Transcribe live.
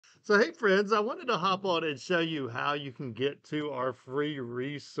So, hey friends, I wanted to hop on and show you how you can get to our free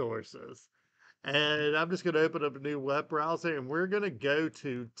resources. And I'm just going to open up a new web browser and we're going to go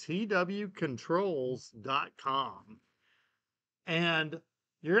to twcontrols.com. And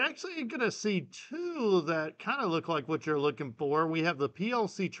you're actually going to see two that kind of look like what you're looking for. We have the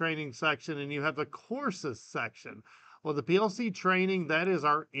PLC training section and you have the courses section. Well, the PLC training, that is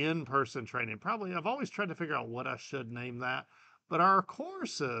our in-person training. Probably, I've always tried to figure out what I should name that. But our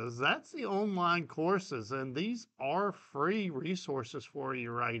courses, that's the online courses, and these are free resources for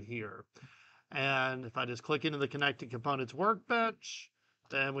you right here. And if I just click into the connected components workbench,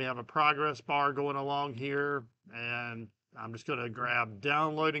 then we have a progress bar going along here. And I'm just going to grab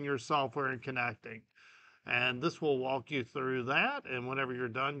downloading your software and connecting. And this will walk you through that. And whenever you're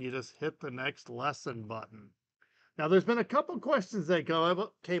done, you just hit the next lesson button. Now, there's been a couple questions that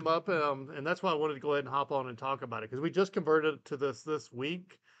came up, and that's why I wanted to go ahead and hop on and talk about it because we just converted to this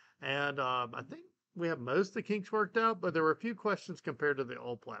week, and I think we have most of the kinks worked out, but there were a few questions compared to the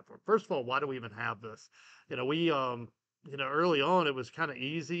old platform. First of all, why do we even have this? Early on it was kind of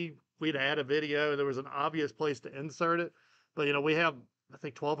easy. We'd add a video, and there was an obvious place to insert it, but we have I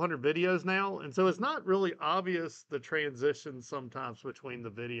think 1,200 videos now, and so it's not really obvious the transition sometimes between the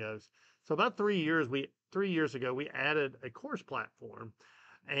videos. So about 3 years ago, we added a course platform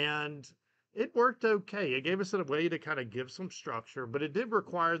and it worked okay. It gave us a way to kind of give some structure, but it did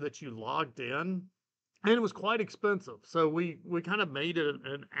require that you logged in and it was quite expensive. So we kind of made it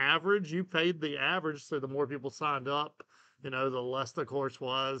an average. You paid the average, so the more people signed up, the less the course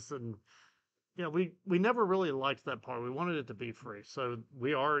was. And we never really liked that part. We wanted it to be free. So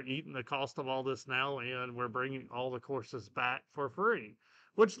we are eating the cost of all this now, and we're bringing all the courses back for free,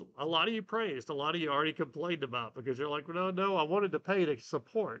 which a lot of you praised. A lot of you already complained about because you're like, well, no, I wanted to pay to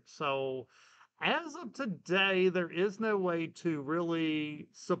support. So as of today, there is no way to really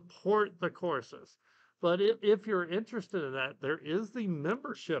support the courses. But if you're interested in that, there is the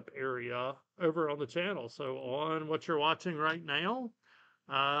membership area over on the channel. So on what you're watching right now,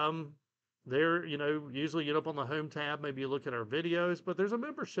 um, there, usually you get up on the home tab, maybe you look at our videos, but there's a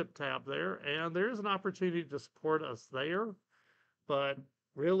membership tab there, and there's an opportunity to support us there. But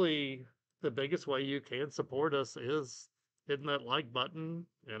really, the biggest way you can support us is hitting that like button,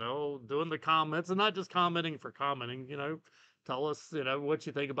 doing the comments, and not just commenting for commenting, tell us, what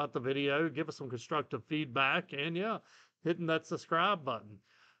you think about the video, give us some constructive feedback, and yeah, hitting that subscribe button.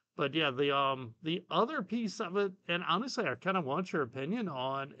 But yeah, the other piece of it, and honestly, I kind of want your opinion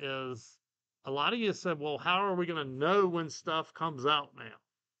on is a lot of you said, well, how are we going to know when stuff comes out now?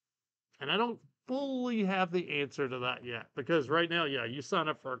 And I don't fully have the answer to that yet because right now, yeah, you sign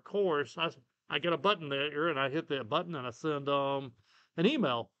up for a course. I get a button there and I hit that button and I send an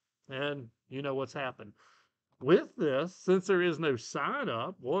email and you know what's happened. With this, since there is no sign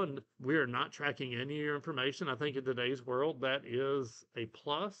up, one, we are not tracking any of your information. I think in today's world, that is a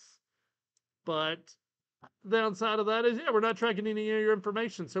plus. But the downside of that is, yeah, we're not tracking any of your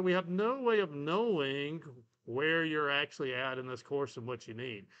information. So we have no way of knowing where you're actually at in this course and what you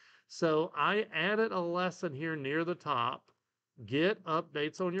need. So I added a lesson here near the top, get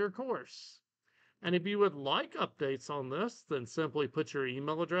updates on your course. And if you would like updates on this, then simply put your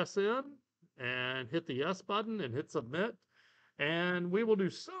email address in and hit the yes button and hit submit. And we will do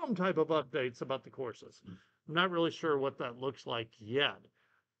some type of updates about the courses. I'm not really sure what that looks like yet,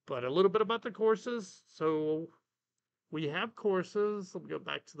 but a little bit about the courses. So we have courses. Let me go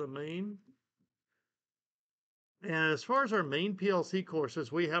back to the main. And as far as our main PLC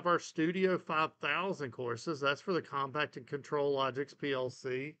courses, we have our Studio 5000 courses. That's for the Compact and Control Logics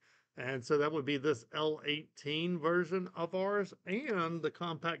PLC. And so that would be this L18 version of ours and the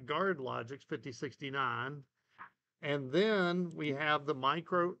Compact Guard Logics 5069. And then we have the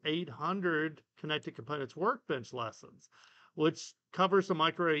Micro 800 Connected Components Workbench lessons, which covers the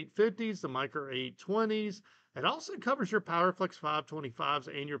Micro 850s, the Micro 820s. It also covers your PowerFlex 525s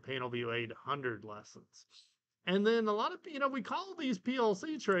and your PanelView 800 lessons. And then a lot of, we call these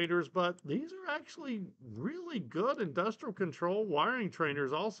PLC trainers, but these are actually really good industrial control wiring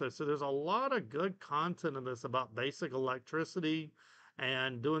trainers also. So there's a lot of good content in this about basic electricity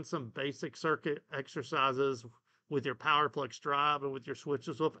and doing some basic circuit exercises with your PowerFlex drive and with your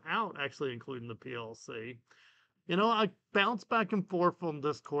switches without actually including the PLC. I bounce back and forth from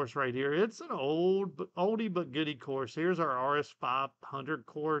this course right here. It's an oldie but goodie course. Here's our RS500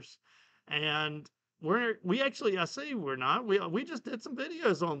 course. And we just did some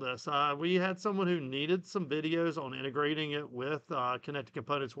videos on this. We had someone who needed some videos on integrating it with Connected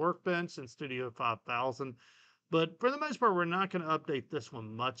Components Workbench and Studio 5000. But for the most part, we're not going to update this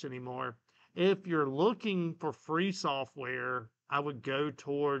one much anymore. If you're looking for free software, I would go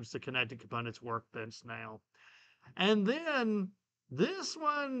towards the connected components workbench now. And then this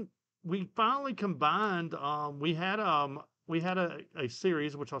one, we finally combined, we had a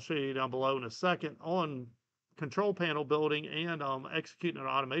series, which I'll show you down below in a second, on control panel building and executing an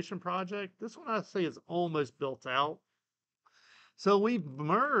automation project. This one I say is almost built out. So we've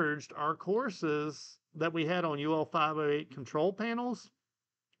merged our courses that we had on UL 508 control panels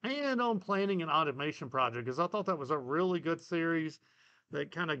and on planning an automation project, because I thought that was a really good series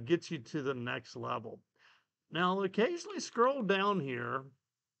that kind of gets you to the next level. Now, I'll occasionally scroll down here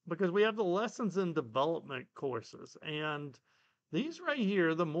because we have the lessons in development courses. And these right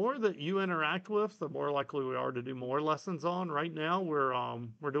here, the more that you interact with, the more likely we are to do more lessons on. Right now,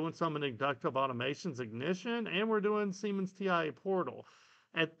 we're doing some in inductive automations ignition, and we're doing Siemens TIA portal.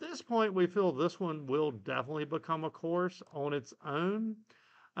 At this point, we feel this one will definitely become a course on its own.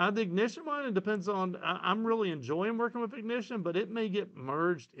 The ignition one, it depends on, I'm really enjoying working with ignition, but it may get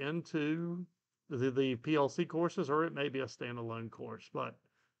merged into the PLC courses, or it may be a standalone course. But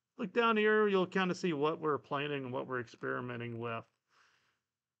look down here, you'll kind of see what we're planning and what we're experimenting with.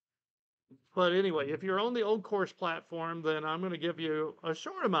 But anyway, if you're on the old course platform, then I'm going to give you a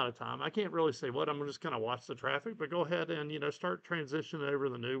short amount of time. I can't really say what, I'm just going to watch the traffic, but go ahead and, start transitioning over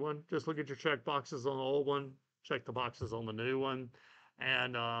the new one. Just look at your check boxes on the old one, check the boxes on the new one,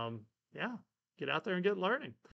 and yeah, get out there and get learning.